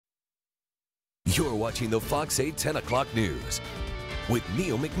You're watching the Fox 8 10 o'clock news with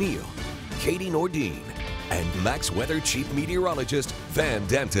Neill McNeill, Katie Nordine, and Max Weather Chief Meteorologist Van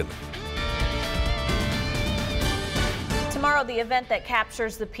Denton. Tomorrow, the event that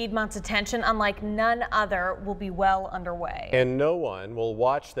captures the Piedmont's attention, unlike none other, will be well underway. And no one will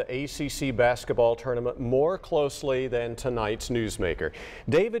watch the ACC basketball tournament more closely than tonight's Newsmaker.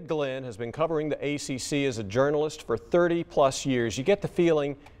 David Glenn has been covering the ACC as a journalist for 30-plus years. You get the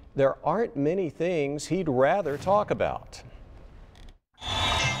feeling there aren't many things he'd rather talk about.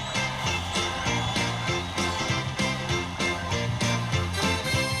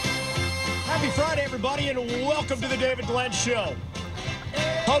 Happy Friday, everybody, and welcome to the David Glenn Show.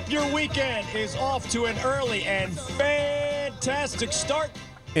 Hope your weekend is off to an early and fantastic start.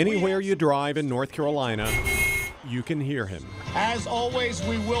 Anywhere you drive in North Carolina, you can hear him. As always,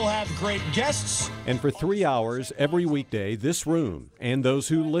 we will have great guests. And for 3 hours every weekday, this room and those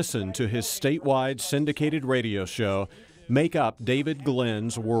who listen to his statewide syndicated radio show make up David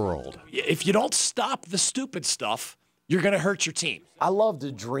Glenn's world. If you don't stop the stupid stuff, you're going to hurt your team. I love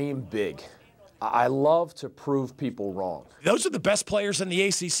to dream big. I love to prove people wrong. Those are the best players in the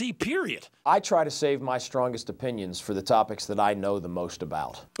ACC, period. I try to save my strongest opinions for the topics that I know the most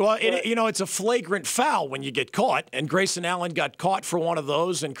about. Well, it's a flagrant foul when you get caught, and Grayson Allen got caught for one of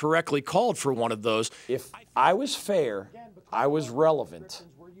those and correctly called for one of those. If I was fair, I was relevant,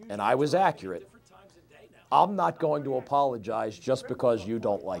 and I was accurate, I'm not going to apologize just because you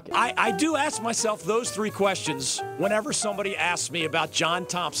don't like it. I do ask myself those three questions whenever somebody asks me about John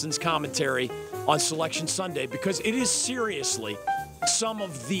Thompson's commentary on Selection Sunday, because it is seriously some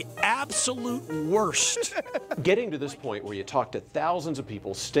of the absolute worst. Getting to this point where you talk to thousands of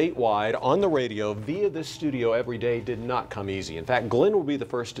people statewide on the radio via this studio every day did not come easy. In fact, Glenn will be the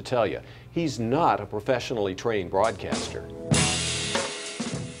first to tell you, he's not a professionally trained broadcaster.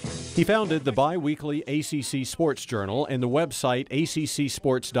 He founded the bi-weekly ACC Sports Journal and the website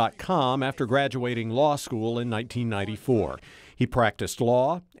accsports.com after graduating law school in 1994. He practiced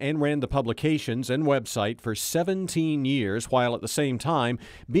law and ran the publications and website for 17 years, while at the same time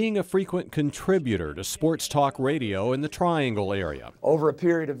being a frequent contributor to sports talk radio in the Triangle area. Over a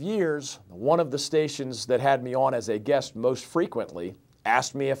period of years, one of the stations that had me on as a guest most frequently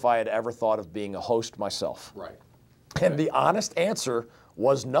asked me if I had ever thought of being a host myself. Right. And the honest answer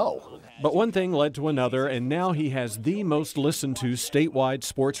was no. But one thing led to another, and now he has the most listened to statewide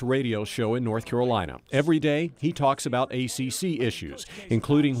sports radio show in North Carolina. Every day, he talks about ACC issues,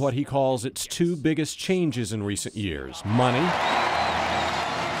 including what he calls its two biggest changes in recent years: money.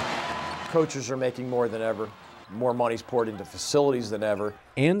 Coaches are making more than ever. More money's poured into facilities than ever.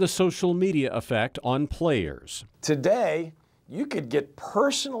 And the social media effect on players. Today, you could get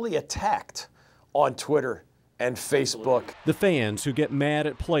personally attacked on Twitter and Facebook. The fans who get mad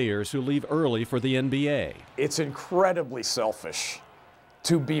at players who leave early for the NBA. It's incredibly selfish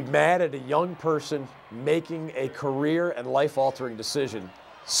to be mad at a young person making a career and life-altering decision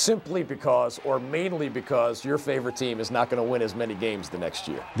simply because, or mainly because, your favorite team is not going to win as many games the next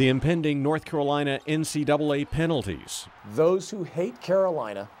year. The impending North Carolina NCAA penalties. Those who hate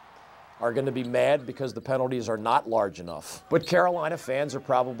Carolina are going to be mad because the penalties are not large enough. But Carolina fans are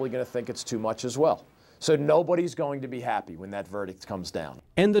probably going to think it's too much as well. So nobody's going to be happy when that verdict comes down.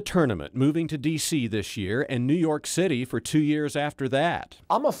 And the tournament moving to D.C. this year and New York City for 2 years after that.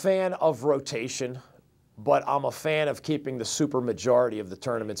 I'm a fan of rotation, but I'm a fan of keeping the supermajority of the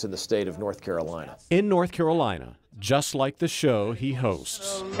tournaments in the state of North Carolina. In North Carolina, just like the show he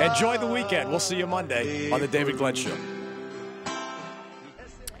hosts. Enjoy the weekend. We'll see you Monday on the David Glenn Show.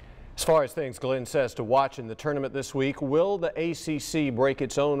 As far as things Glenn says to watch in the tournament this week, will the ACC break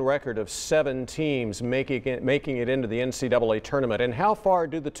its own record of 7 teams making it into the NCAA tournament? And how far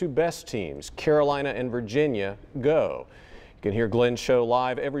do the two best teams, Carolina and Virginia, go? You can hear Glenn's show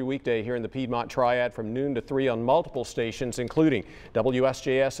live every weekday here in the Piedmont Triad from noon to 3 on multiple stations, including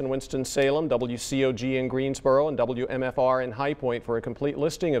WSJS in Winston-Salem, WCOG in Greensboro, and WMFR in High Point. For a complete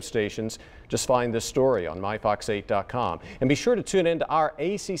listing of stations, just find this story on myfox8.com. And be sure to tune in to our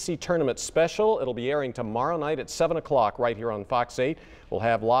ACC Tournament Special. It'll be airing tomorrow night at 7 o'clock right here on Fox 8. We'll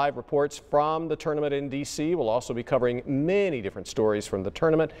have live reports from the tournament in D.C. We'll also be covering many different stories from the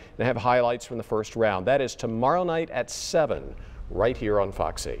tournament and have highlights from the first round. That is tomorrow night at 7 right here on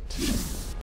Fox 8.